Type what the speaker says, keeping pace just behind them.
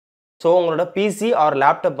So உங்களோட PC R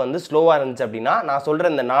laptop வந்து ஸ்லோவாக இருந்துச்சு அப்படின்னா நான் சொல்கிற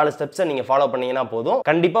இந்த 4 ஸ்டெப்ஸை நீங்கள் ஃபாலோ பண்ணீங்கன்னா போதும்,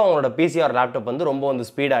 கண்டிப்பாக உங்களோட பிசி ஆர் லேப்டாப் வந்து ரொம்ப வந்து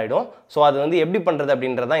ஸ்பீட் ஆகிடும். ஸோ அது வந்து எப்படி பண்ணுறது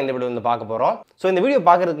அப்படின்றத இந்த வீடியோ வந்து பார்க்க போகிறோம். ஸோ இந்த வீடியோ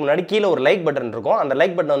பார்க்கறதுக்கு முன்னாடி கீழே ஒரு லைக் பட்டன் இருக்கும், அந்த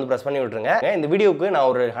லைக் பட்டன் வந்து ப்ரெஸ் பண்ணி விட்டுருங்க. இந்த வீடியோக்கு நான்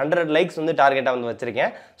ஒரு 100 லைக்ஸ் வந்து டார்கெட்டாக வந்து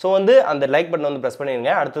வச்சிருக்கேன். ஸோ வந்து அந்த லைக் பட்டன் வந்து ப்ரெஸ்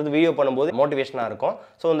பண்ணிடுங்க. அடுத்தது வீடியோ பண்ணும்போது மோட்டிவேஷனாக இருக்கும்.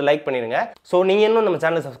 ஸோ வந்து லைக் பண்ணிடுங்க. ஸோ நீங்கள் இன்னும் நம்ம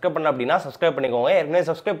சேனலை சப்ஸ்கிரைப் பண்ணல அப்படின்னா சப்ஸ்கிரைப் பண்ணிக்கோங்க. ஏற்கனவே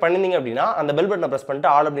சப்ஸ்கிரைப் பண்ணிங்க அப்படின்னா அந்த பெல் பட்டனை ப்ரெஸ்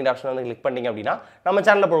பண்ணிட்டு ஆல் அப்படின்ற ஆப்ஷன் வந்து கிளிக் பண்ணிங்க அப்படின்னா நம்ம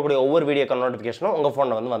சேனலில் போடக்கூடிய ஒவ்வொரு வீடியோக்கான நோட்டிஃபிகேஷனும் உங்கள்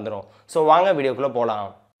ஃபோனில் வந்து வந்துடும். ஸோ வாங்க வீடியோக்குள்ளே போகலாம்.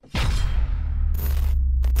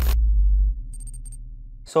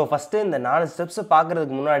 ஸோ ஃபஸ்ட்டு இந்த 4 ஸ்டெப்ஸை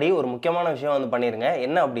பார்க்குறதுக்கு முன்னாடி ஒரு முக்கியமான விஷயம் வந்து பண்ணிடுங்க.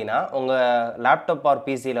 என்ன அப்படின்னா உங்கள் லேப்டாப் ஆர்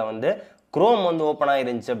பிசியில் வந்து குரோம் வந்து ஓப்பன்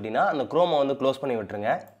ஆகிருந்துச்சு அப்படின்னா அந்த குரோமை வந்து க்ளோஸ் பண்ணி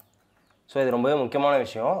விட்டுருங்க. ஸோ இது ரொம்பவே முக்கியமான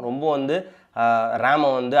விஷயம். ரொம்ப வந்து ரேமை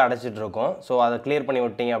வந்து அடைச்சிட்ருக்கோம். ஸோ அதை கிளியர் பண்ணி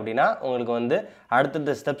விட்டீங்க அப்படின்னா உங்களுக்கு வந்து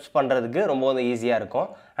அடுத்தடுத்த ஸ்டெப்ஸ் பண்ணுறதுக்கு ரொம்ப வந்து ஈஸியாக இருக்கும்.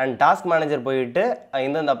 அண்ட் டாஸ்க் மேனேஜர் போயிட்டு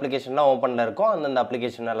எந்தெந்த அப்ளிகேஷன்லாம் ஓப்பனில் இருக்கோ அந்தந்த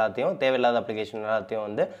அப்ளிகேஷன் எல்லாத்தையும், தேவையில்லாத அப்ளிகேஷன் எல்லாத்தையும்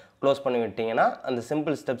வந்து க்ளோஸ் பண்ணி விட்டிங்கன்னா அந்த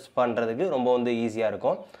சிம்பிள் ஸ்டெப்ஸ் பண்ணுறதுக்கு ரொம்ப வந்து ஈஸியாக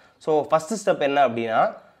இருக்கும். ஸோ ஃபஸ்ட்டு ஸ்டெப் என்ன அப்படின்னா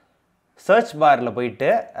சர்ச் பாரில் போயிட்டு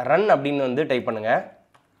ரன் அப்படின்னு வந்து டைப் பண்ணுங்கள்.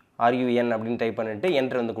 RUN அப்படின்னு டைப் பண்ணிவிட்டு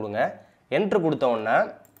என்ட்ரு வந்து கொடுங்க. என்ட்ரு கொடுத்த உடனே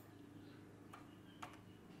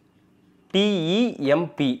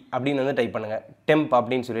TEMP அப்படின்னு வந்து டைப் பண்ணுங்கள். டெம்ப்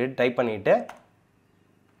அப்படின்னு சொல்லிட்டு டைப் பண்ணிவிட்டு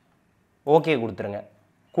ஓகே கொடுத்துருங்க.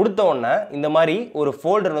 கொடுத்த உடனே இந்த மாதிரி ஒரு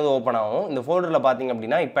ஃபோல்டர் வந்து ஓப்பன் ஆகும். இந்த ஃபோல்டரில் பார்த்தீங்க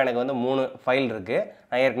அப்படின்னா இப்போ எனக்கு வந்து 3 ஃபைல் இருக்குது,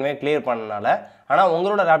 நான் ஏற்கனவே கிளியர் பண்ணனால. ஆனால்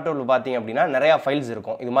உங்களோட லேப்டாப்பில் பார்த்தீங்க அப்படின்னா நிறையா ஃபைல்ஸ்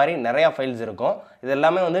இருக்கும். இது மாதிரி நிறையா ஃபைல்ஸ் இருக்கும். இது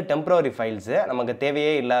எல்லாமே வந்து டெம்பரரி ஃபைல்ஸு, நமக்கு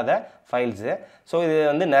தேவையே இல்லாத ஃபைல்ஸு. ஸோ இது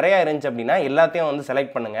வந்து நிறையா இருந்துச்சு அப்படின்னா எல்லாத்தையும் வந்து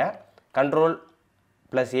செலக்ட் பண்ணுங்கள்.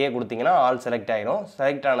 Ctrl+A கொடுத்தீங்கன்னா ஆல் செலக்ட் ஆகிரும்.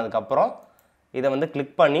 செலக்ட் ஆனதுக்கப்புறம் இதை வந்து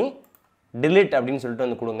கிளிக் பண்ணி delete அப்படின்னு சொல்லிட்டு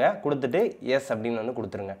வந்து கொடுங்க. கொடுத்துட்டு எஸ் அப்படின்னு வந்து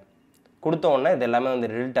கொடுத்துருங்க. கொடுத்த உடனே இது எல்லாமே வந்து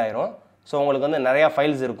delete ஆகிரும். ஸோ உங்களுக்கு வந்து நிறையா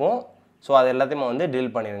ஃபைல்ஸ் இருக்கும். ஸோ அது எல்லாத்தையுமே வந்து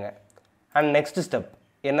delete பண்ணிடுங்க. அண்ட் நெக்ஸ்ட் ஸ்டெப்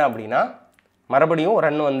என்ன அப்படின்னா மறுபடியும்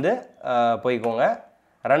ரன் வந்து போய்க்கோங்க.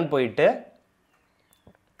 ரன் போயிட்டு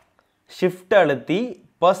ஷிஃப்ட் அழுத்தி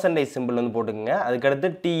பர்சன்டேஜ் சிம்பிள் வந்து போட்டுக்கோங்க. அதுக்கடுத்து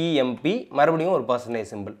TEMP மறுபடியும் ஒரு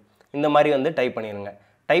பர்சன்டேஜ் சிம்பிள் இந்த மாதிரி வந்து டைப் பண்ணிடுங்க.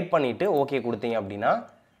 டைப் பண்ணிவிட்டு ஓகே கொடுத்தீங்க அப்படின்னா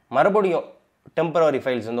மறுபடியும் டெம்பரரி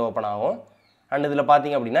ஃபைல்ஸ் வந்து ஓப்பன் ஆகும். அண்ட் இதில்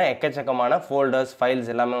பார்த்தீங்க அப்படின்னா எக்கச்சக்கமான ஃபோல்டர்ஸ்,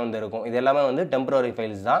 ஃபைல்ஸ் எல்லாமே வந்து இருக்கும். இது எல்லாமே வந்து டெம்பரரி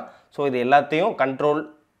ஃபைல்ஸ் தான். ஸோ இது எல்லாத்தையும்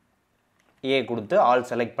Ctrl+A கொடுத்து ஆல்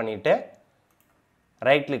செலக்ட் பண்ணிவிட்டு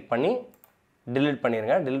ரைட் கிளிக் பண்ணி delete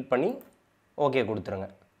பண்ணிடுங்க. delete பண்ணி ஓகே கொடுத்துருங்க.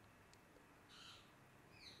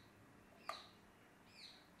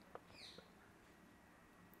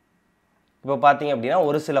 இப்போ பார்த்தீங்க அப்படின்னா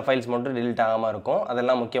ஒரு சில ஃபைல்ஸ் மட்டும் delete ஆகாமல் இருக்கும்.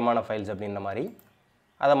 அதெல்லாம் முக்கியமான ஃபைல்ஸ் அப்படின்ற மாதிரி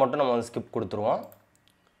அதை மட்டும் நம்ம வந்து ஸ்கிப் கொடுத்துருவோம்.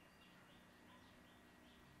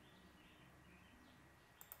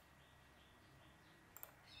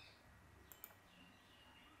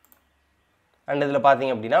 அண்ட் இதில்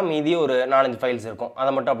பார்த்தீங்க அப்படின்னா மீதி ஒரு 4-5 ஃபைல்ஸ் இருக்கும். அதை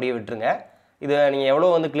மட்டும் அப்படியே விட்டுருங்க. இதை நீங்கள்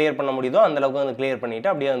எவ்வளோ வந்து கிளியர் பண்ண முடியுதோ அந்தளவுக்கு வந்து கிளியர்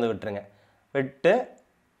பண்ணிவிட்டு அப்படியே வந்து விட்டுருங்க. விட்டு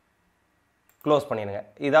க்ளோஸ் பண்ணிடுங்க.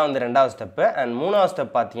 இதான் வந்து 2வது ஸ்டெப்பு. அண்ட் 3வது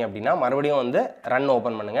ஸ்டெப் பார்த்தீங்க அப்படின்னா மறுபடியும் வந்து ரன்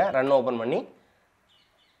ஓப்பன் பண்ணுங்கள். ரன் ஓப்பன் பண்ணி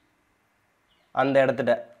அந்த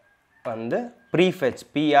இடத்துல வந்து ப்ரீஃபெட்ச்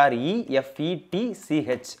PREFETCH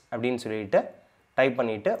அப்படின்னு சொல்லிட்டு டைப்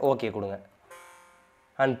பண்ணிவிட்டு ஓகே கொடுங்க.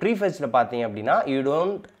 அண்ட் ப்ரீஃபெட்ச்சில் பார்த்தீங்க அப்படின்னா you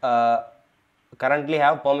don't currently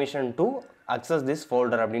have permission to access this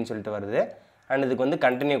folder அப்படின்னு சொல்லிட்டு வருது. அண்ட் இதுக்கு வந்து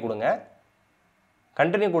கண்டினியூ கொடுங்க.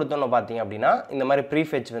 கண்டினியூ கொடுத்தோன்னு பார்த்தீங்க அப்படின்னா இந்த மாதிரி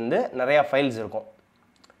ப்ரீஃபெட்ச் வந்து நிறையா ஃபைல்ஸ் இருக்கும்.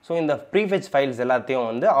 ஸோ இந்த ப்ரீஃபெட்ச் ஃபைல்ஸ் எல்லாத்தையும்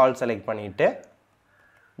வந்து ஆல் செலக்ட் பண்ணிவிட்டு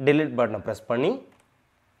delete பட்டனை ப்ரெஸ் பண்ணி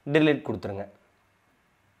delete கொடுத்துருங்க.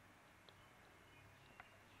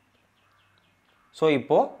 ஸோ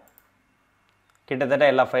இப்போது கிட்டத்தட்ட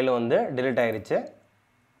எல்லா ஃபைலும் வந்து delete ஆகிருச்சு.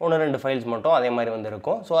 1-2 ஃபைல்ஸ் மட்டும் அதே மாதிரி வந்து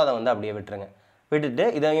இருக்கும். ஸோ அதை வந்து அப்படியே விட்டுருங்க. விட்டுட்டு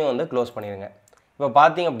இதையும் வந்து க்ளோஸ் பண்ணிடுங்க. இப்போ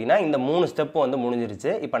பார்த்தீங்க அப்படின்னா இந்த 3 ஸ்டெப்பு வந்து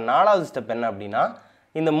முடிஞ்சிருச்சு. இப்போ 4வது ஸ்டெப் என்ன அப்படின்னா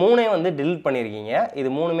இந்த 3ஐயும் வந்து delete பண்ணியிருக்கீங்க. இது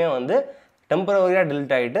 3மே வந்து டெம்பரரியாக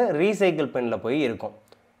delete ஆகிட்டு ரீசைக்கிள் பின்னில் போய் இருக்கும்.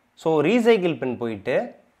 ஸோ ரீசைக்கிள் பின் போயிட்டு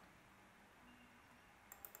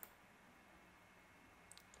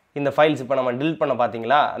இந்த ஃபைல்ஸ் இப்போ நம்ம delete பண்ண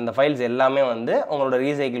பார்த்தீங்களா, அந்த ஃபைல்ஸ் எல்லாமே வந்து உங்களோட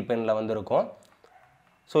ரீசைக்கிள் பின்னில் வந்து இருக்கும்.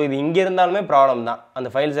 ஸோ இது இங்கே இருந்தாலுமே ப்ராப்ளம் தான்.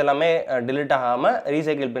 அந்த ஃபைல்ஸ் எல்லாமே delete ஆகாமல்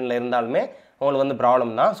ரீசைக்கிள் பின்னில் இருந்தாலுமே உங்களுக்கு வந்து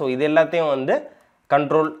ப்ராப்ளம் தான். ஸோ இது எல்லாத்தையும் வந்து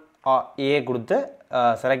Ctrl+A கொடுத்து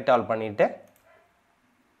செலக்ட் ஆல் பண்ணிவிட்டு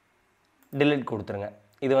delete கொடுத்துருங்க.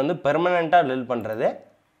 இது வந்து பெர்மனெண்ட்டாக delete பண்ணுறது.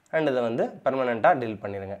 அண்ட் இதை வந்து பெர்மனெண்ட்டாக delete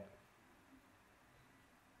பண்ணிடுங்க.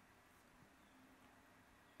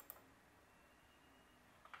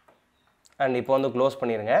 அண்ட் இப்போ வந்து க்ளோஸ்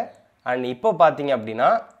பண்ணிடுங்க. அண்ட் இப்போ பார்த்தீங்க அப்படின்னா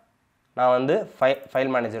நான் வந்து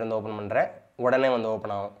ஃபைல் மேனேஜர் வந்து ஓப்பன் பண்ணுறேன். உடனே வந்து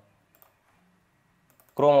ஓப்பன் ஆகும்.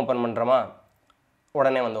 க்ரோம் ஓப்பன் பண்ணுறோமா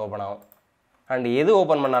உடனே வந்து ஓப்பன் ஆகும். அண்ட் எது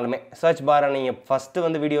ஓப்பன் பண்ணாலுமே சர்ச் பாரை நீங்கள் ஃபஸ்ட்டு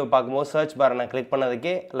வந்து வீடியோ பார்க்கும்போது சர்ச் பாரை நான் கிளிக்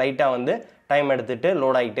பண்ணதுக்கே லைட்டாக வந்து டைம் எடுத்துகிட்டு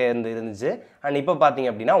லோட் ஆகிட்டே இருந்துச்சு. அண்ட் இப்போ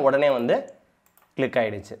பார்த்தீங்க அப்படின்னா உடனே வந்து கிளிக்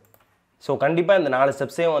ஆகிடுச்சு. ஸோ கண்டிப்பாக இந்த 4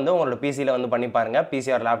 ஸ்டெப்ஸையும் வந்து உங்களோட பிசியில் வந்து பண்ணி பாருங்கள்.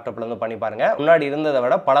 பிசிஆர் லேப்டாப்பில் வந்து பண்ணி பாருங்கள். முன்னாடி இருந்ததை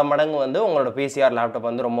விட பல மடங்கு வந்து உங்களோட பிசிஆர் லேப்டாப்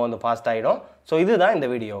வந்து ரொம்ப வந்து ஃபாஸ்ட் ஆகிடும். ஸோ இதுதான் இந்த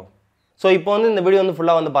வீடியோ. ஸோ இப்போ வந்து இந்த வீடியோ வந்து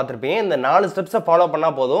ஃபுல்லாக வந்து பார்த்துருப்பீங்க. இந்த 4 ஸ்டெப்ஸை ஃபாலோ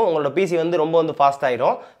பண்ணால் போதும் உங்களோட பிசி வந்து ரொம்ப வந்து ஃபாஸ்ட்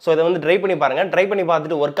ஆயிடும். ஸோ இதை வந்து ட்ரை பண்ணி பாருங்கள். ட்ரை பண்ணி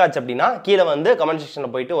பார்த்துட்டு ஒர்க் ஆச்சு அப்படின்னா கீழே வந்து கமெண்ட்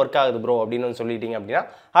செக்ஷனில் போயிட்டு ஒர்க் ஆகுது ப்ரோ அப்படின்னு சொல்லிட்டீங்க அப்படின்னா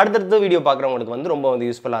அடுத்தடுத்து வீடியோ பார்க்குறவங்களுக்கு வந்து ரொம்ப வந்து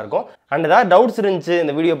யூஸ்ஃபுல்லாக இருக்கும். அண்ட் ஏதாவது டவுட்ஸ் இருந்துச்சு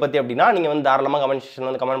இந்த வீடியோ பற்றி அப்படின்னா நீங்கள் வந்து தாராளமாக கமெண்ட் செக்ஷன்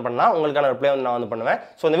வந்து கமெண்ட் பண்ணலாம். உங்களுக்கான ரிப்ளை வந்து நான் வந்து பண்ணுவேன்.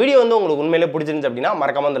 ஸோ இந்த வீடியோ வந்து உங்களுக்கு உண்மையிலே பிடிச்சிருந்துச்சு அப்படின்னா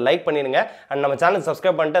மறக்காம வந்து லைக் பண்ணிடுங்க. அண்ட் நம்ம சேனல்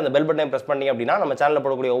சப்ஸ்கிரைப் பண்ணிட்டு அந்த பெல் பட்டனை ப்ரெஸ் பண்ணிங்க அப்படின்னா நம்ம சேனலில்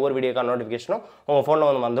போடக்கூடிய ஒவ்வொரு வீடியோக்கான நோட்டிஃபிகேஷனும் உங்கள் ஃபோனில்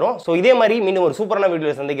வந்து வந்துடும். ஸோ இதே மாதிரி மீண்டும் ஒரு சூப்பரான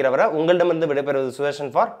வீடியோ சந்திக்கிறவரை உங்களிடமிருந்து விடைபெறுவது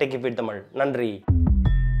Sudarshan for tech it Tamil. நன்றி.